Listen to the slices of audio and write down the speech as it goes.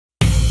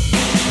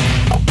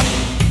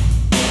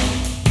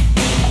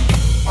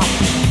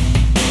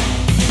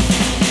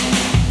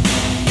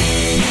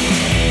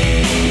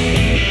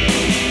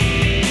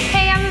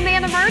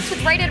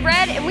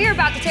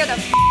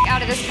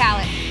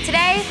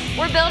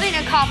building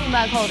a coffee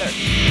mug holder.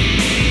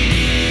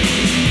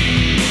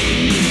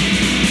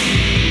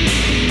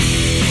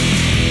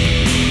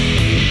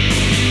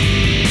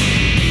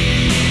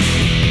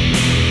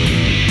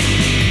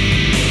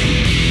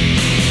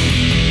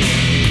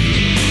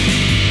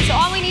 So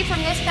all we need from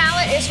this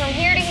pallet is from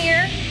here to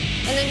here,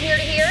 and then here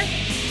to here.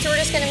 So we're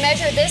just gonna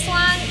measure this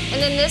line,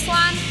 and then this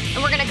line,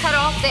 and we're gonna cut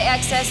off the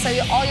excess, so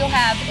all you'll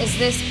have is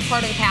this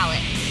part of the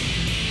pallet.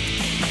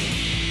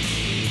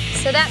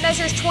 So that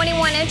measures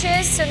 21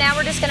 inches, so now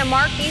we're just gonna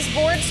mark these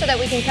boards so that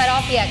we can cut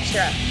off the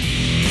extra.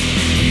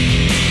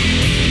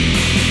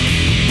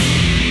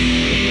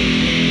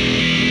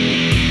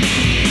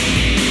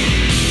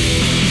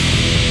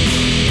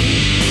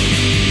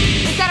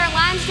 We've got our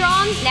lines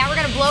drawn, now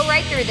we're gonna blow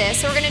right through this.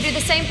 So we're gonna do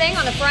the same thing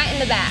on the front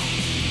and the back.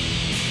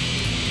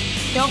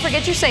 Don't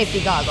forget your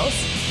safety goggles.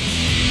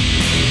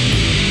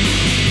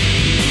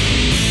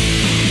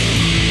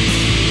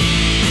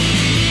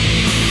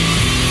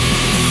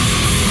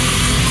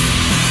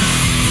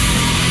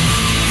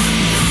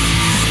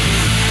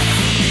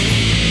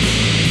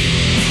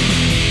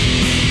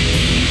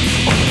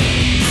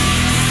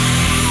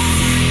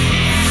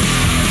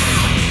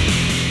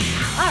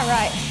 All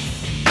right.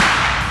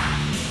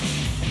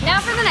 Now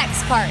for the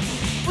next part.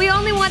 We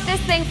only want this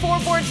thing 4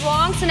 boards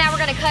long, so now we're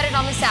gonna cut it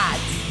on the sides.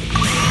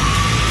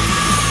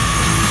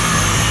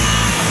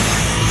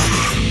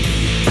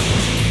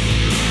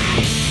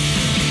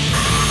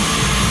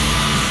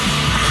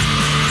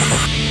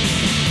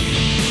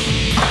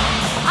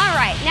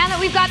 Now that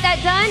we've got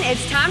that done,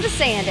 it's time to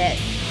sand it.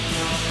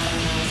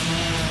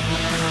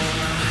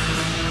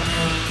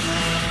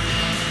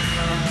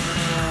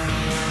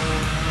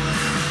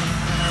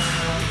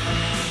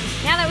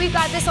 Now that we've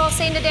got this all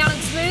sanded down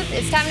and smooth,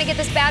 it's time to get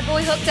this bad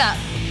boy hooked up.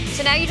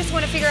 So now you just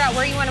want to figure out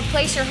where you want to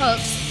place your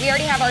hooks. We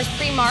already have ours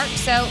pre-marked,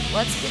 so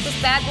let's get this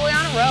bad boy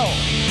on a roll.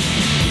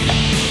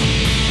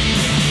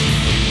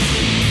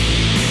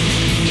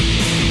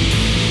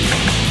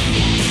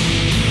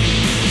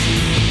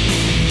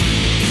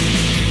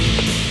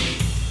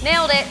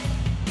 Nailed it,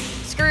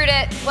 screwed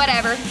it,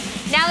 whatever.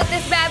 Now that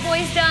this bad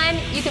boy's done,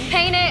 you can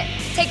paint it,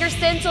 take your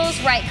stencils,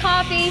 write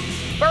coffee,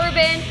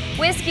 bourbon,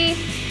 whiskey.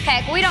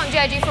 Heck, we don't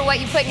judge you for what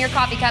you put in your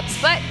coffee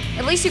cups, but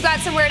at least you've got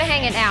somewhere to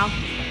hang it now.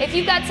 If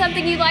you've got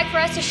something you'd like for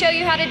us to show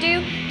you how to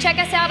do, check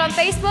us out on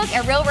Facebook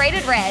at Real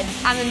Rated Red.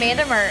 I'm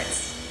Amanda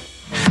Mertz.